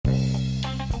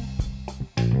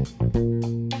Good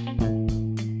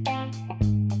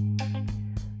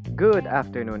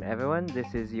afternoon, everyone.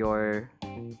 This is your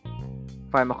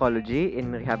pharmacology in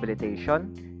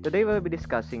rehabilitation. Today we'll be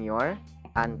discussing your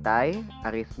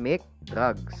anti-arrhythmic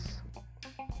drugs.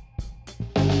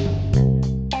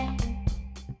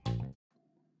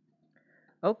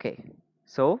 Okay,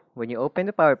 so when you open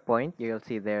the PowerPoint, you'll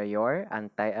see there your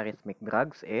anti-arrhythmic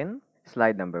drugs in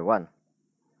slide number 1.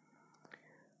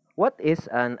 What is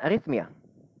an arrhythmia?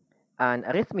 An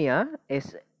arrhythmia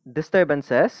is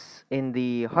disturbances in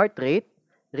the heart rate,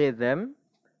 rhythm,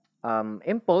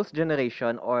 impulse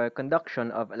generation or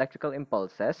conduction of electrical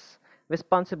impulses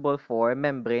responsible for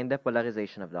membrane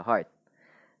depolarization of the heart.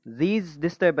 These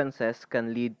disturbances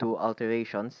can lead to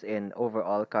alterations in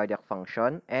overall cardiac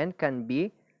function and can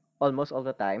be, almost all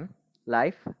the time,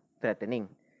 life-threatening,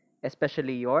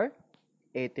 especially your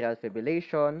atrial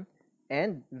fibrillation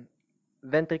and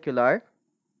ventricular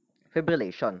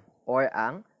fibrillation or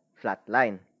ang flat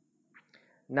line.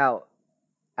 Now,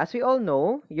 as we all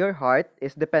know, your heart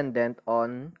is dependent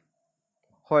on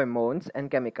hormones and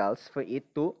chemicals for it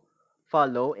to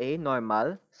follow a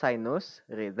normal sinus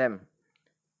rhythm.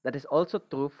 That is also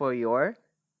true for your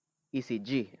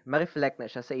ECG. Ma-reflect na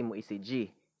siya sa imo ECG,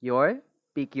 your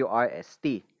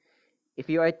PQRST. If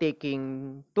you are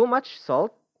taking too much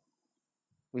salt,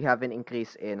 we have an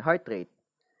increase in heart rate.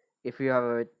 If you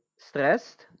are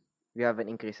stressed, we have an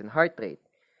increase in heart rate.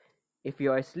 If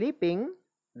you are sleeping,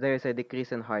 there is a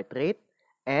decrease in heart rate.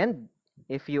 And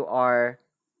if you are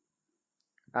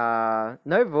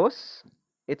nervous,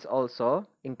 it's also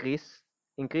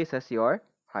increases your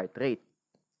heart rate.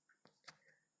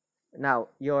 Now,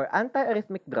 your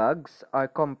anti-arrhythmic drugs are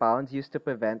compounds used to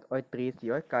prevent or treat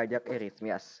your cardiac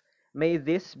arrhythmias. May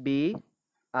this be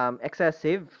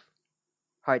excessive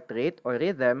heart rate or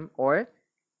rhythm or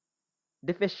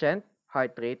deficient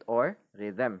heart rate or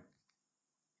rhythm.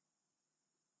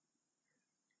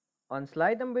 On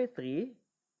slide number 3,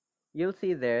 you'll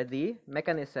see there the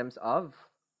mechanisms of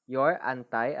your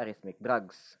anti-arrhythmic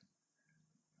drugs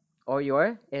or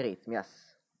your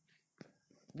arrhythmias.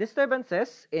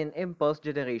 Disturbances in impulse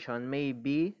generation may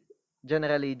be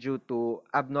generally due to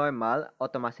abnormal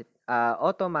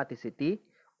automaticity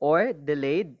or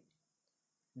delayed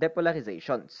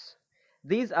depolarizations.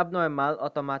 These abnormal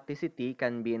automaticity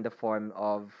can be in the form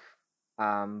of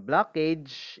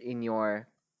blockage in your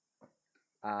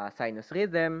sinus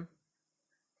rhythm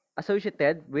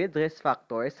associated with risk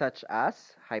factors such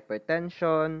as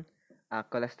hypertension,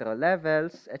 cholesterol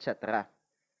levels, etc.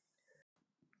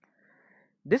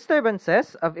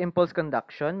 Disturbances of impulse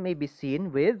conduction may be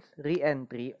seen with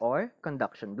re-entry or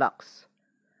conduction blocks.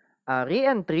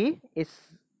 Re-entry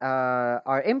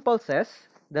are impulses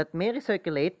that may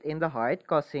recirculate in the heart,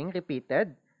 causing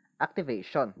repeated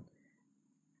activation.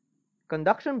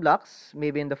 Conduction blocks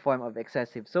may be in the form of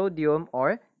excessive sodium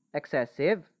or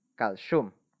excessive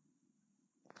calcium.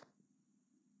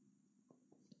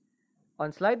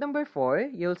 On slide number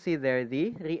 4, you'll see there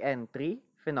the re-entry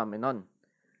phenomenon.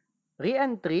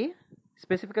 Re-entry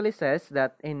specifically says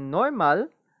that in normal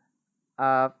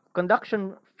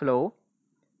conduction flow,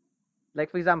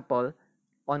 like for example,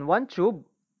 on one tube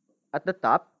at the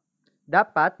top,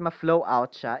 dapat ma-flow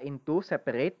out siya into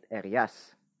separate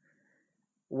areas.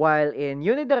 While in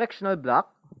unidirectional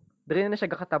block, dili na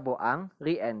siya gakatabo ang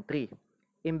re-entry.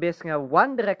 Imbes nga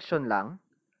one direction lang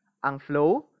ang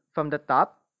flow from the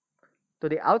top to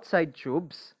the outside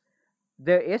tubes,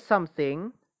 there is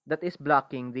something that is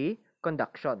blocking the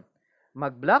conduction.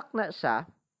 Mag-block na siya,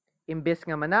 imbes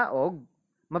nga manaog,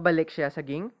 mabalik siya sa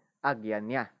ging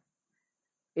agyan niya.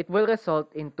 It will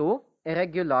result into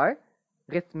irregular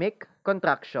rhythmic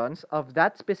contractions of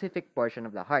that specific portion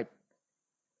of the heart.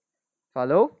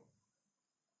 Follow?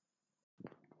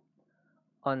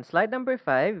 On slide number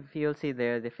 5, you'll see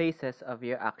there the phases of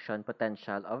your action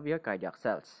potential of your cardiac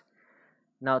cells.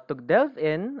 Now, to delve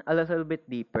in a little bit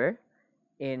deeper,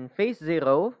 in phase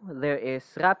 0, there is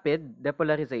rapid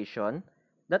depolarization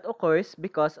that occurs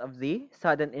because of the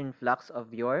sudden influx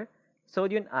of your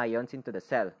sodium ions into the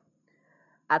cell.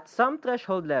 At some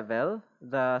threshold level,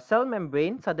 the cell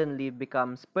membrane suddenly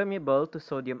becomes permeable to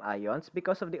sodium ions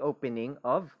because of the opening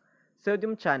of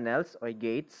sodium channels or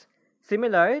gates,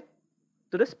 similar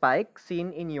to the spike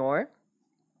seen in your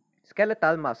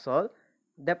skeletal muscle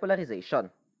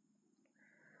depolarization.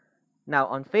 Now,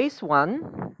 on phase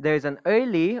 1, there is an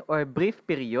early or brief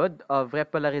period of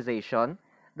repolarization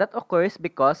that occurs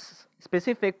because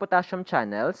specific potassium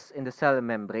channels in the cell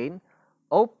membrane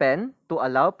open to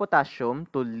allow potassium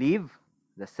to leave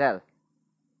the cell.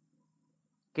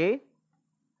 Okay?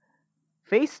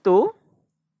 Phase 2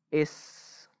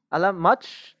 is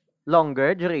much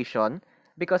longer duration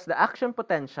because the action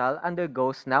potential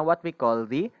undergoes now what we call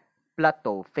the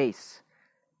plateau phase.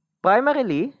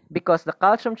 Primarily because the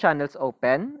calcium channels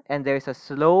open and there is a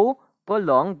slow,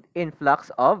 prolonged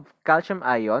influx of calcium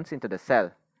ions into the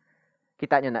cell.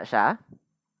 Kita nyo na siya?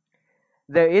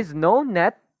 There is no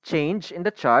net change in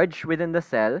the charge within the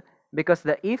cell because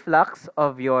the efflux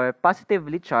of your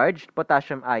positively charged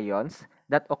potassium ions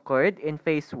that occurred in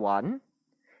phase 1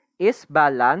 is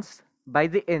balanced by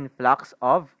the influx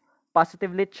of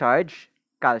positively charged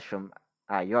calcium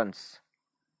ions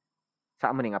sa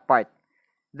amo ning part.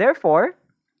 Therefore,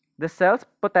 the cell's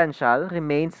potential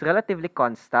remains relatively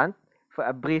constant for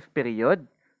a brief period,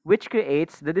 which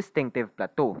creates the distinctive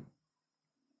plateau.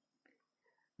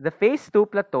 The phase 2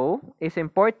 plateau is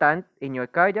important in your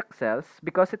cardiac cells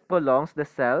because it prolongs the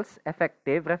cell's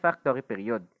effective refractory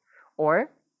period, or,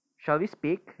 shall we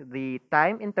speak, the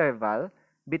time interval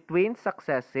between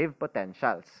successive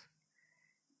potentials.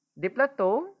 The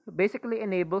plateau basically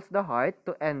enables the heart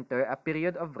to enter a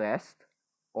period of rest,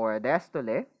 or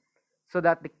diastole, so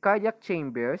that the cardiac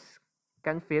chambers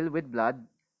can fill with blood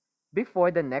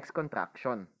before the next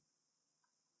contraction.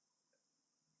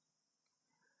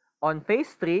 On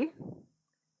phase 3,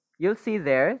 you'll see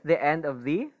there the end of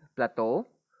the plateau.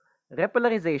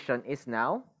 Repolarization is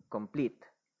now complete.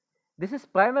 This is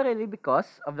primarily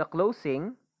because of the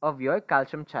closing of your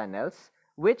calcium channels,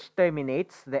 which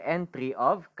terminates the entry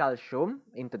of calcium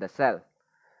into the cell.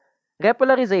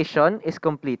 Repolarization is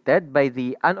completed by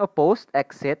the unopposed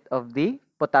exit of the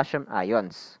potassium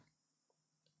ions.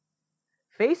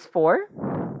 Phase 4,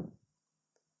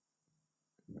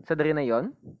 sa diri na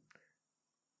yon,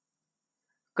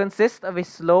 consists of a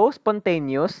slow,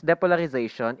 spontaneous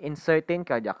depolarization in certain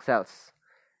cardiac cells.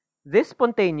 This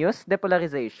spontaneous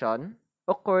depolarization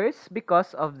occurs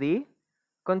because of the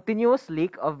continuous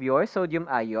leak of your sodium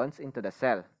ions into the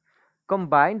cell,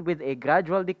 combined with a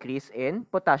gradual decrease in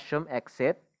potassium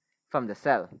exit from the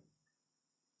cell.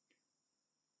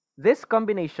 This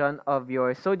combination of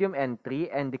your sodium entry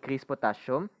and decreased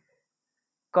potassium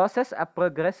causes a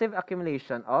progressive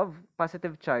accumulation of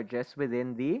positive charges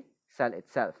within the cell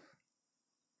itself.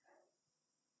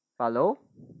 Follow?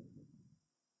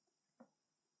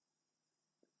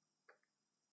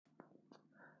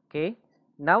 Okay,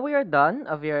 now we are done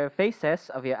of your phases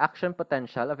of your action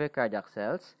potential of your cardiac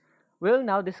cells. We'll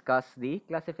now discuss the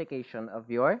classification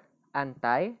of your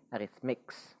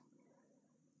anti-arrhythmics.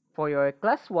 For your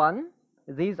class 1,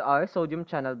 these are sodium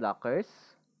channel blockers.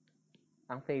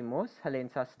 Ang famous, halin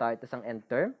sa start tas ang end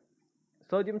term,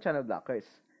 sodium channel blockers.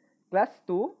 Class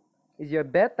 2 is your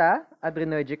beta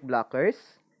adrenergic blockers,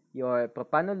 your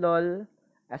propanolol,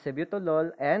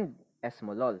 acebutolol, and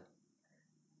esmolol.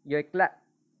 Your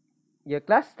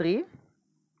class 3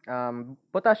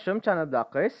 potassium channel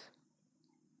blockers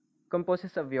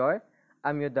composes of your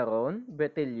amiodarone,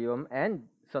 beryllium, and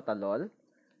sotalol.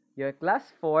 Your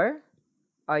class 4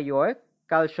 are your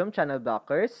calcium channel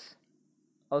blockers,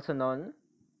 also known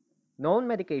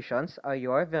medications are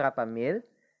your verapamil,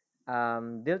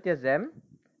 diltiazem,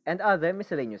 and other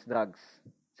miscellaneous drugs,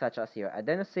 such as your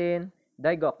adenosine,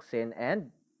 digoxin,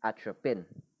 and atropine.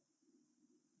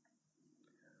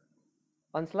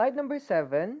 On slide number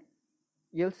 7,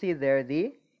 you'll see there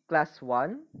the class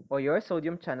 1 or your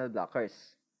sodium channel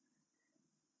blockers.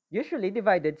 Usually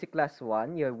divided si class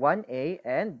 1, your 1A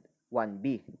and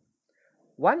 1B.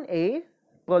 1A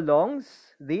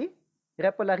prolongs the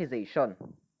repolarization.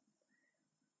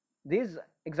 These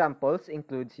examples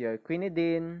includes your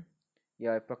quinidine,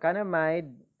 your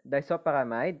procanamide,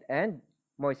 disoparamide, and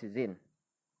morsizine.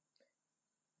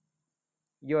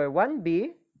 Your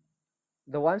 1B,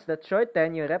 the ones that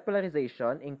shorten your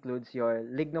repolarization, includes your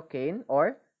lignocaine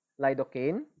or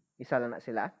lidocaine, isa lang na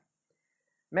sila,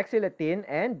 mexiletine,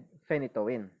 and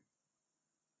phenytoin.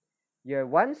 Your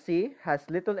 1C has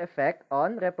little effect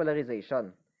on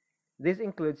repolarization. This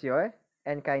includes your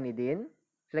enquinidine,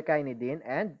 flecainidine,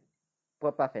 and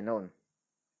propafenone.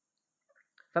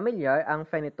 Familiar ang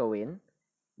phenytoin?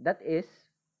 That is,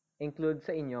 include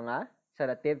sa inyo nga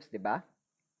sedatives, di ba?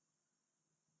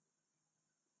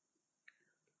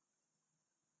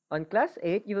 On class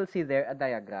 8, you will see there a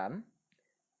diagram.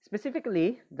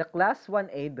 Specifically, the class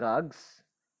 1A drugs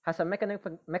has a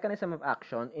mechanism of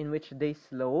action in which they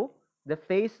slow the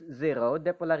phase 0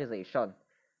 depolarization,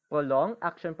 prolong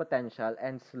action potential,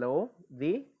 and slow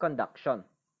the conduction.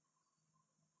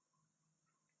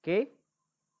 Okay?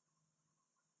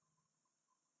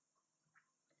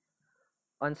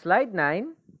 On slide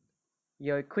 9,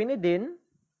 your quinidine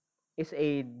is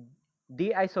a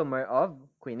D-isomer of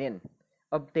quinine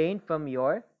obtained from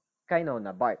your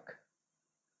quinona bark.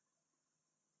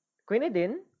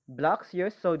 Quinidine blocks your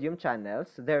sodium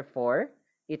channels. Therefore,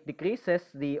 it decreases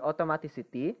the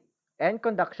automaticity and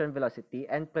conduction velocity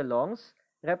and prolongs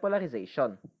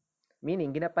repolarization.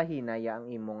 Meaning, ginapahina ya ang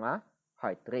imo nga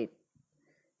heart rate.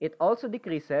 It also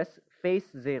decreases phase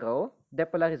zero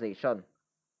depolarization.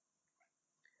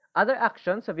 Other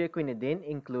actions of your quinidine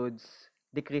includes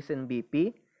decrease in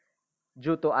BP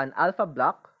due to an alpha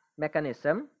block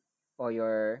mechanism, or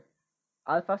your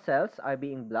alpha cells are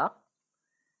being blocked,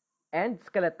 and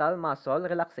skeletal muscle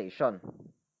relaxation.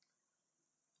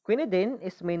 Quinidine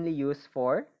is mainly used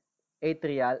for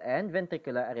atrial and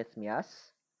ventricular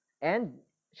arrhythmias, and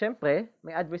syempre,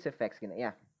 may adverse effects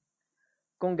ginaya.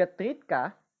 Kung gatreat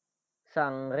ka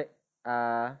sang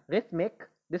rhythmic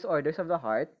disorders of the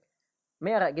heart,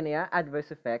 may ara ginaya adverse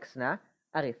effects na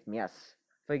arrhythmias.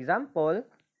 For example,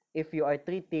 if you are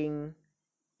treating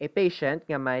a patient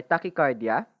nga may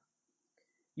tachycardia,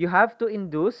 you have to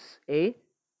induce a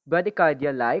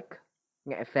bradycardia-like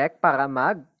nga effect para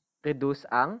mag-reduce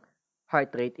ang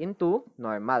heart rate into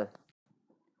normal.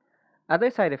 Other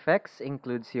side effects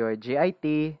includes your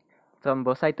GIT,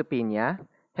 thrombocytopenia,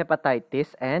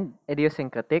 hepatitis, and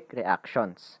idiosyncratic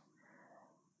reactions.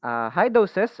 High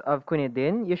doses of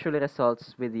quinidine usually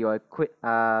results with your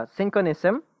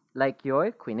synchronism, like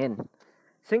your quinine.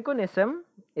 Synchronism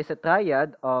is a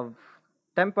triad of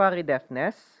temporary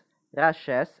deafness,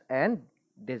 rashes, and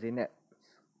dizziness.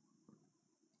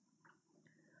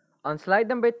 On slide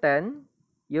number 10,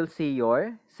 you'll see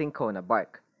your cinchona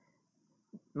bark.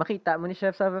 Makita mo ni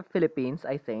siya sa Philippines,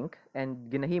 I think, and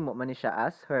ginahimo man ni siya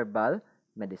as herbal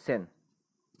medicine.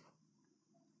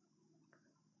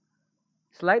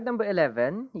 Slide number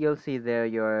 11, you'll see there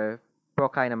your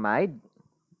prokinamide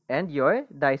and your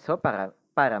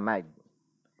disoparamide.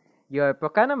 Your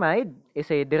prokinamide is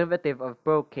a derivative of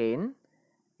procaine.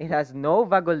 It has no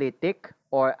vagolytic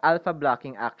or alpha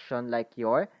blocking action like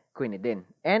your quinidine,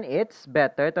 and it's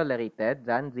better tolerated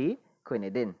than the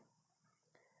quinidine.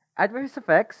 Adverse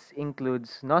effects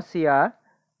includes nausea,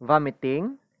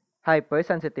 vomiting,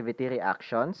 hypersensitivity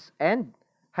reactions, and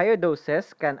higher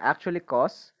doses can actually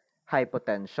cause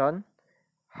hypotension,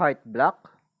 heart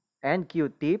block, and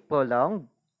QT prolonged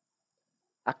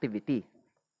activity.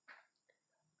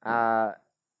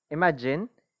 Imagine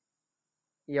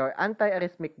your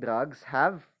anti-arrhythmic drugs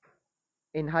have,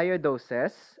 in higher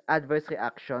doses, adverse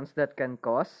reactions that can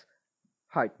cause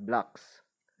heart blocks.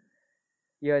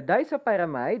 Your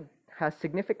disopyramide has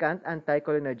significant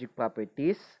anticholinergic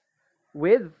properties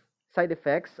with side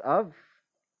effects of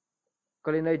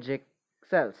cholinergic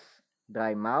cells,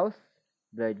 dry mouth,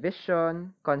 blurred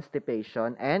vision,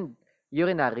 constipation, and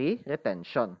urinary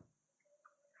retention.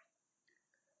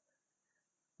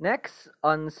 Next,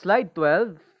 on slide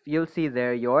 12, you'll see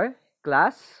there your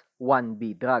class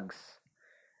 1B drugs.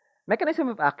 Mechanism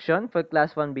of action for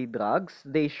class 1B drugs,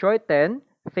 they shorten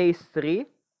phase 3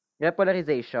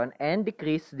 repolarization and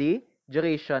decrease the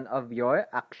duration of your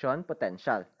action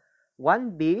potential.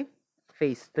 1B,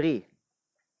 phase 3.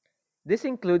 This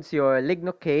includes your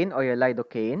lignocaine or your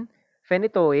lidocaine,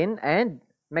 phenytoin, and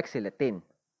mexiletine.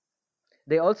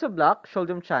 They also block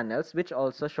sodium channels, which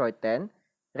also shorten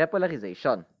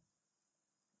repolarization.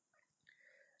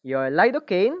 Your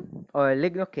lidocaine or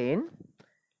lignocaine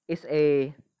is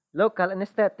a local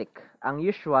anesthetic, ang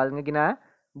usual nga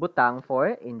ginabutang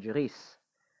for injuries.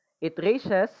 It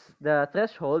raises the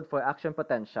threshold for action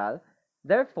potential,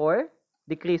 therefore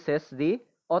decreases the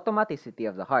automaticity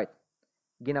of the heart.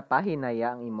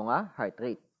 Ginapahinaya ang imo nga heart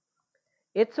rate.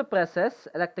 It suppresses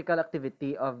electrical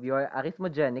activity of your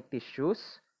arrhythmogenic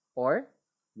tissues or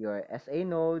your SA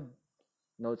node,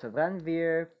 nodes of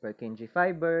Ranvier, Purkinje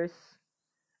fibers,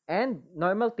 and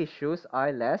normal tissues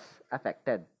are less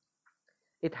affected.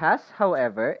 It has,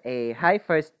 however, a high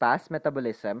first-pass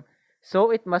metabolism,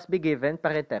 so it must be given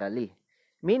parenterally.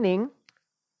 Meaning,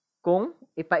 kung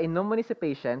ipainom mo ni si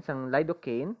patient ang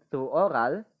lidocaine through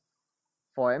oral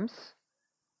forms,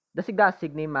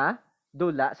 dasig-dasig ni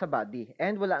madula sa body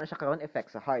and wala na siya karon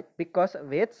effect sa heart because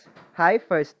of its high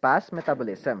first-pass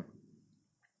metabolism.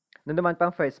 Nung naman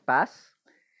pang first-pass,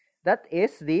 that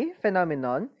is the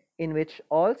phenomenon in which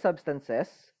all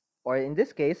substances, or in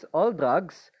this case, all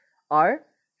drugs, are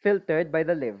filtered by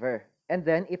the liver and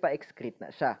then ipa-excrete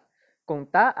na siya. Kung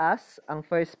taas ang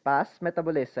first-pass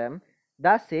metabolism,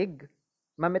 dasig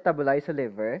ma-metabolize sa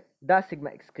liver, dasig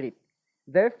ma-excrete.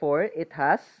 Therefore, it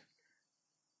has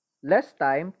less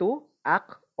time to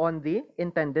act on the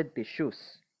intended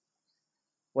tissues.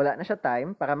 Wala na siya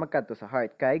time para magkadto sa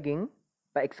heart, kaya ging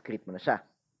pa-excrete mo na siya.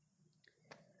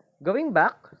 Going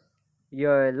back,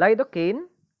 your lidocaine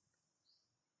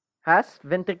has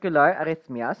ventricular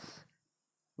arrhythmias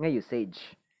nga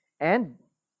usage. And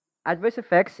Adverse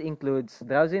effects includes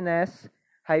drowsiness,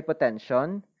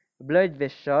 hypotension, blurred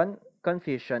vision,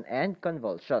 confusion, and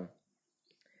convulsion.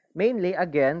 Mainly,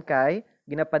 again, kay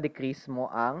ginapa-decrease mo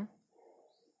ang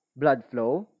blood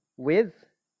flow with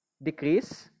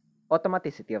decrease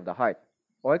automaticity of the heart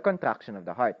or contraction of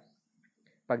the heart.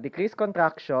 Pag decrease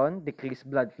contraction, decrease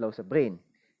blood flow sa brain.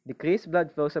 Decreased blood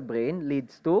flow sa brain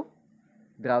leads to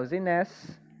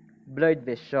drowsiness, blurred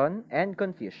vision, and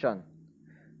confusion.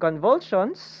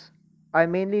 Convulsions are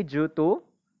mainly due to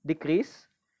decreased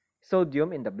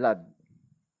sodium in the blood.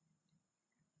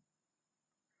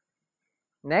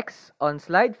 Next, on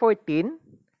slide 14,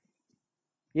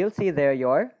 you'll see there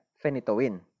your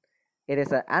phenytoin. It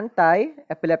is an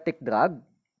anti-epileptic drug,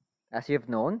 as you've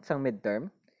known, sa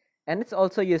midterm, and it's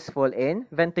also useful in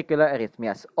ventricular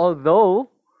arrhythmias, although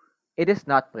it is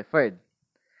not preferred,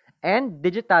 and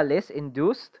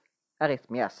digitalis-induced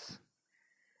arrhythmias.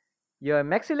 Your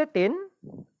mexiletine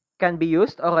can be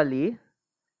used orally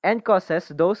and causes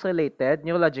dose-related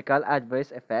neurological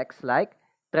adverse effects like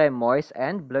tremors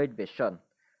and blurred vision.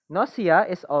 Nausea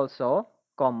is also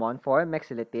common for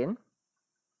mexiletine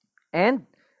and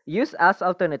used as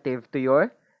alternative to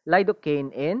your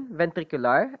lidocaine in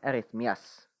ventricular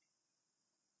arrhythmias.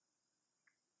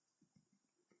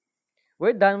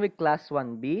 We're done with class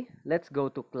 1B. Let's go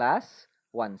to class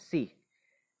 1C.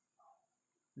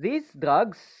 These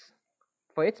drugs,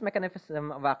 for its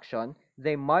mechanism of action,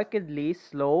 they markedly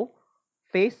slow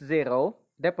phase 0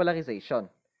 depolarization.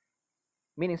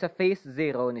 Meaning sa phase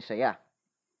 0 ni siya.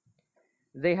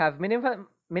 They have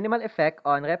minimal effect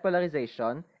on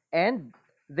repolarization and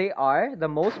they are the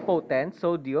most potent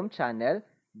sodium channel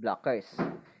blockers.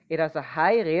 It has a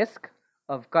high risk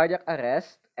of cardiac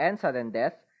arrest and sudden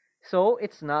death, so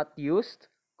it's not used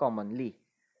commonly.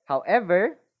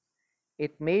 However,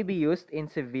 it may be used in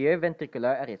severe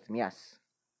ventricular arrhythmias.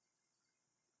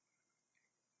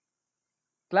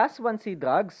 Class 1C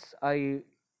drugs are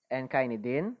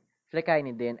enkinidin,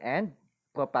 flecainidin, and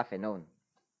propafenone.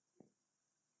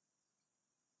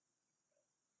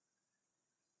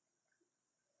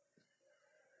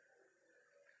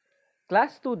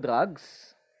 Class 2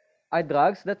 drugs are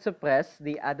drugs that suppress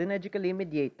the adrenergically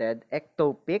mediated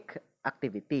ectopic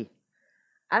activity.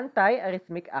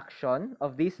 Anti-arrhythmic action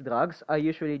of these drugs are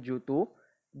usually due to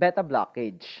beta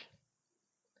blockage.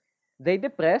 They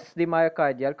depress the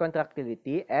myocardial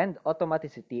contractility and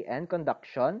automaticity and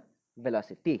conduction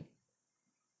velocity.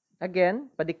 Again,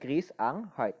 pa-decrease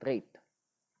ang heart rate.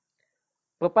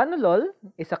 Propranolol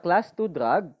is a class 2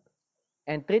 drug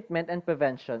and treatment and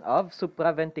prevention of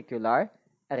supraventricular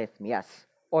arrhythmias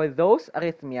or those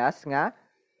arrhythmias nga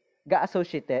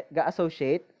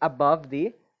ga-associate above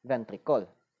the ventricle.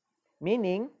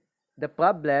 Meaning, the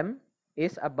problem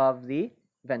is above the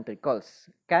ventricles.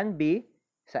 Can be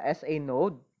sa SA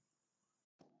node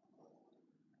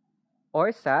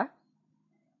or sa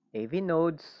AV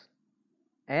nodes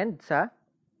and sa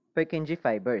Purkinje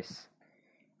fibers.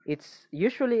 It's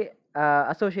usually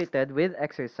associated with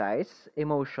exercise,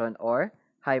 emotion, or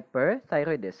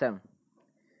hyperthyroidism.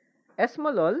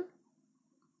 Esmolol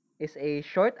is a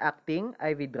short-acting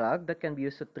IV drug that can be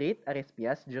used to treat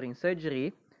arrhythmias during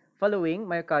surgery following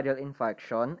myocardial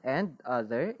infarction and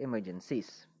other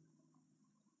emergencies.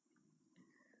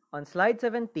 On slide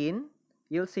 17,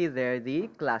 you'll see there the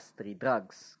class 3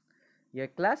 drugs. Your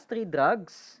class 3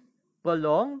 drugs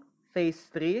prolong phase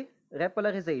 3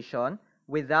 repolarization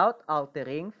without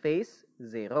altering phase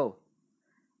 0.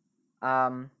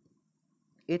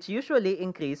 It usually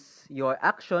increase your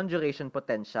action duration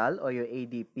potential or your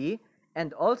ADP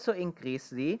and also increase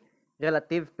the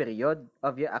relative period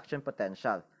of your action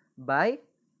potential by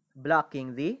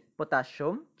blocking the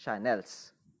potassium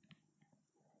channels.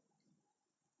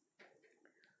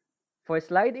 For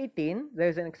slide 18,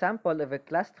 there's an example of a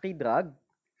class 3 drug.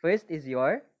 First is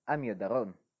your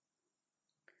amiodarone.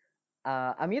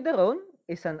 Amiodarone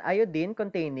is an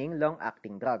iodine-containing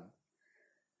long-acting drug.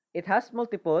 It has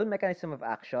multiple mechanisms of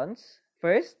actions.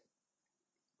 First,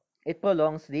 it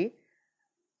prolongs the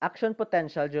action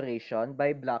potential duration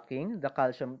by blocking the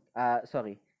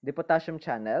potassium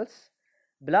channels,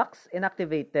 blocks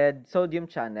inactivated sodium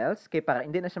channels, kaya para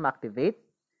hindi na siya ma-activate.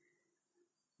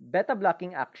 Beta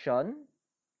blocking action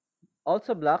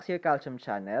also blocks your calcium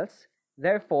channels.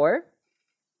 Therefore,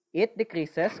 it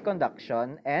decreases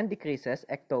conduction and decreases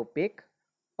ectopic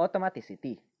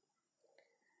automaticity.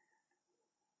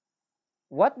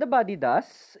 What the body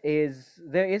does is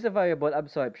there is a variable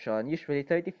absorption. Usually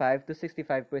 35 to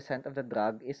 65% of the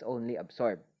drug is only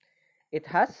absorbed. It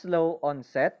has slow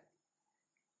onset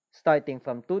starting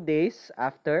from 2 days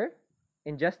after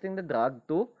ingesting the drug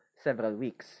to several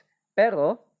weeks.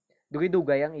 Pero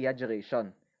Dugay-dugay ang iya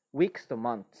duration, weeks to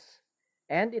months.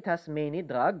 And it has many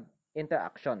drug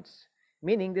interactions,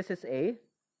 meaning this is a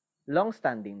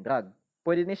long-standing drug.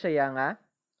 Pwede ni siya nga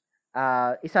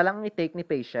isa lang i-take ni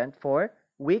patient for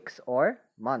weeks or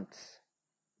months.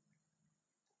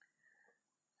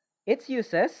 Its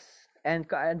uses and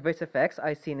adverse effects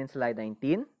are seen in slide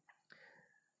 19.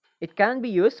 It can be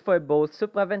used for both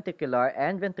supraventricular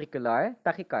and ventricular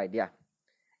tachycardia.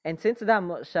 And since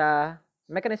damo siya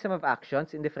mechanism of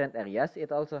actions in different areas,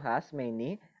 it also has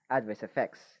many adverse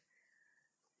effects.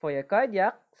 For your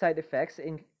cardiac side effects,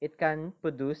 it can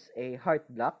produce a heart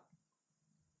block.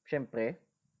 Siyempre,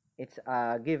 it's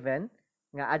given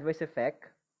nga adverse effect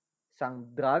sang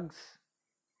drugs,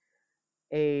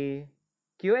 a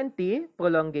QNT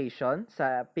prolongation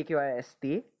sa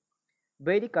PQRST,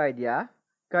 bradycardia,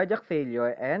 cardiac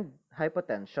failure, and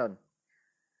hypotension.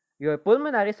 Your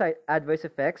pulmonary adverse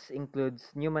effects includes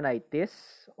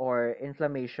pneumonitis or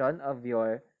inflammation of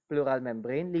your pleural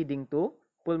membrane leading to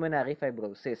pulmonary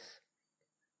fibrosis.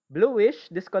 Bluish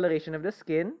discoloration of the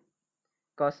skin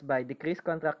caused by decreased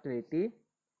contractility.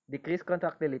 Decreased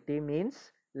contractility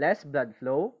means less blood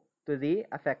flow to the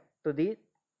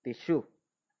tissue.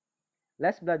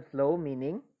 Less blood flow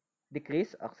meaning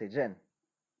decreased oxygen.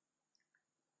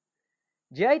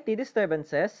 GIT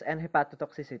disturbances and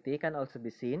hepatotoxicity can also be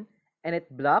seen, and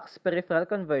it blocks peripheral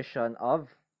conversion of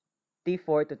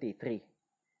T4 to T3.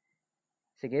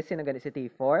 Sige, sino gani si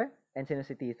T4 and sino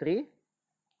si T3?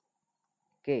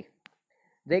 Okay.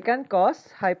 They can cause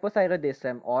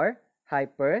hypothyroidism or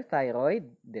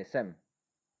hyperthyroidism.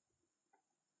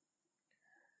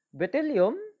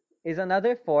 Beryllium is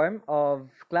another form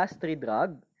of class 3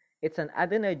 drug. It's an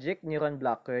adrenergic neuron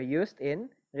blocker used in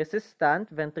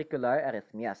resistant ventricular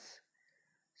arrhythmias.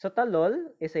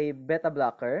 Sotalol is a beta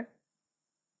blocker,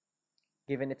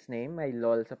 given its name, may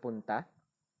lol sa punta.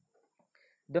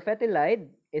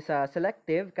 Dofetilide is a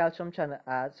selective potassium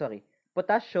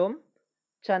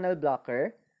channel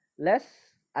blocker,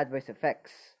 less adverse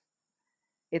effects.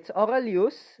 Its oral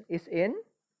use is in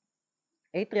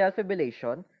atrial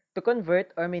fibrillation to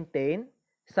convert or maintain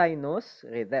sinus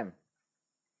rhythm.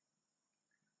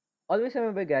 Always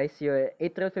remember, guys, your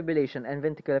atrial fibrillation and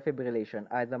ventricular fibrillation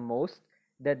are the most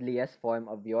deadliest form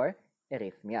of your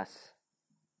arrhythmias.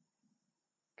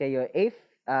 Okay, your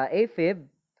AFib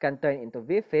can turn into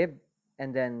VFib,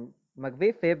 and then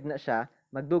mag-VFib na siya,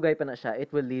 magdugay pa na siya, it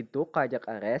will lead to cardiac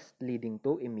arrest leading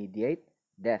to immediate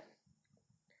death.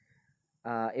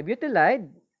 Ibutilide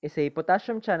is a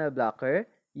potassium channel blocker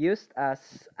used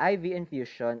as IV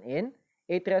infusion in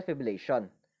atrial fibrillation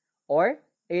or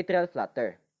atrial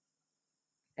flutter.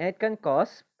 And it can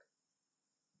cause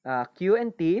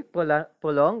QNT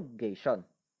prolongation.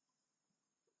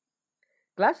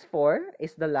 Class 4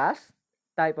 is the last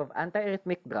type of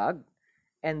anti-arrhythmic drug,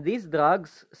 and these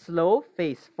drugs slow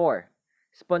phase 4,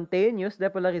 spontaneous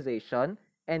depolarization,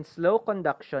 and slow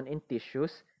conduction in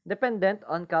tissues dependent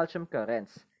on calcium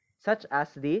currents, such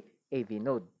as the AV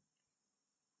node.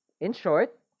 In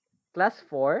short, class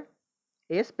 4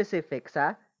 is specific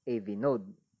sa AV node.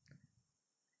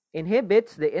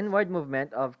 Inhibits the inward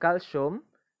movement of calcium,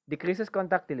 decreases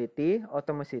contractility,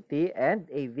 atomicity,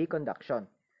 and AV conduction.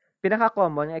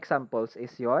 Pinaka-common examples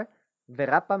is your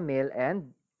verapamil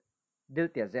and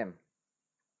diltiazem.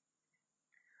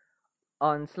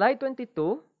 On slide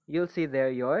 22, you'll see there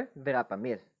your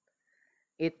verapamil.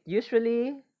 It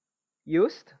usually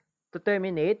used to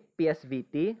terminate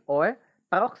PSVT or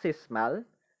paroxysmal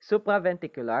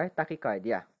supraventricular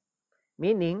tachycardia,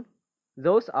 meaning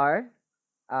those are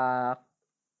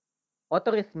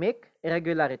autorhythmic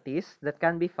irregularities that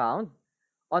can be found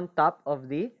on top of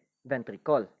the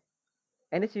ventricle,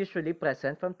 and it's usually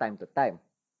present from time to time.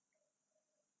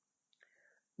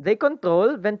 They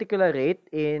control ventricular rate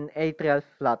in atrial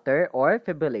flutter or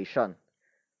fibrillation.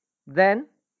 Then,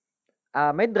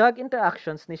 may drug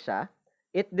interactions ni siya.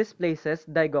 It displaces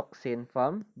digoxin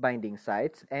from binding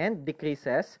sites and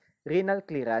decreases renal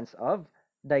clearance of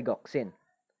digoxin.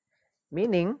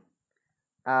 Meaning,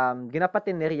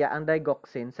 ginapatinirya ang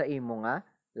digoxin sa imo nga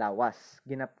lawas.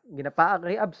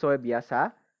 Ginapa-reabsorb ya sa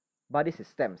body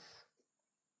systems.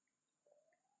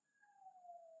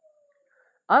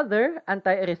 Other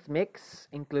anti-arrhythmics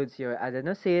includes your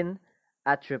adenosine,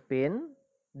 atropine,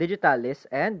 digitalis,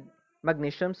 and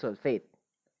magnesium sulfate.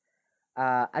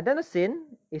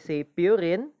 Adenosine is a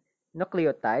purine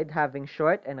nucleotide having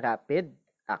short and rapid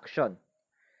action.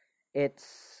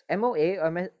 Its MOA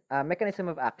or mechanism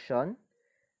of action,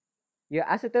 your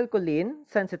acetylcholine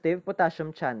sensitive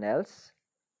potassium channels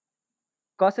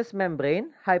causes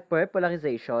membrane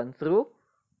hyperpolarization through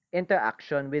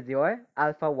interaction with your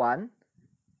alpha 1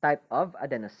 type of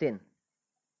adenosine.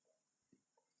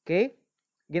 Okay?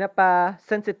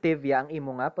 Ginapa-sensitive ya ang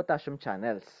imo nga potassium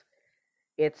channels.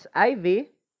 Its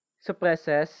IV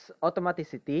suppresses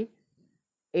automaticity,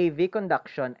 AV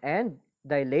conduction, and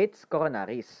dilates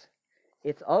coronaries.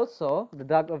 It's also the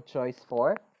drug of choice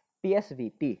for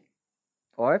PSVT,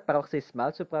 or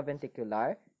paroxysmal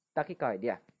supraventricular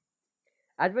tachycardia.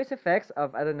 Adverse effects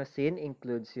of adenosine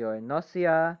includes your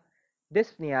nausea,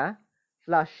 dyspnea,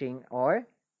 flushing, or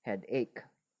headache.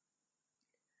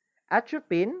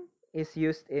 Atropine is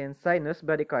used in sinus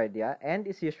bradycardia and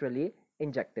is usually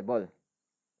injectable.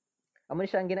 Amo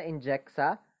siya ang gina-inject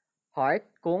sa heart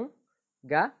kung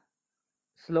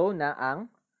slow na ang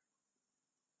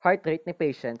heart rate ni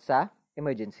patient sa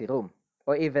emergency room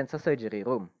or even sa surgery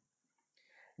room.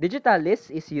 Digitalis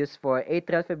is used for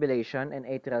atrial fibrillation and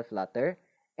atrial flutter,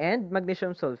 and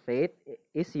magnesium sulfate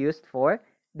is used for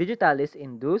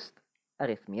digitalis-induced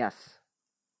arrhythmias.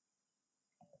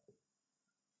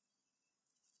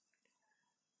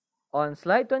 On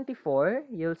slide 24,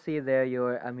 you'll see there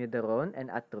your amiodarone and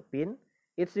atropine.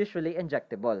 It's usually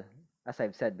injectable, as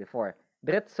I've said before.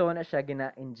 Diretso na siya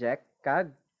gina-inject kag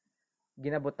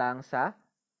ginabutang sa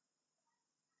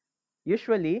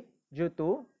usually due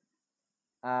to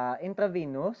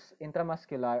intravenous,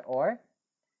 intramuscular, or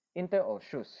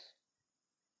interosseous.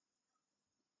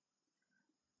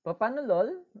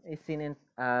 Propanolol is seen in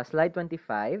slide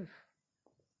 25,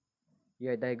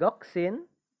 your digoxin,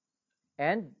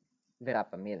 and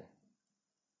verapamil.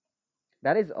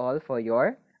 That is all for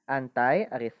your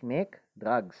anti-arrhythmic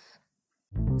drugs.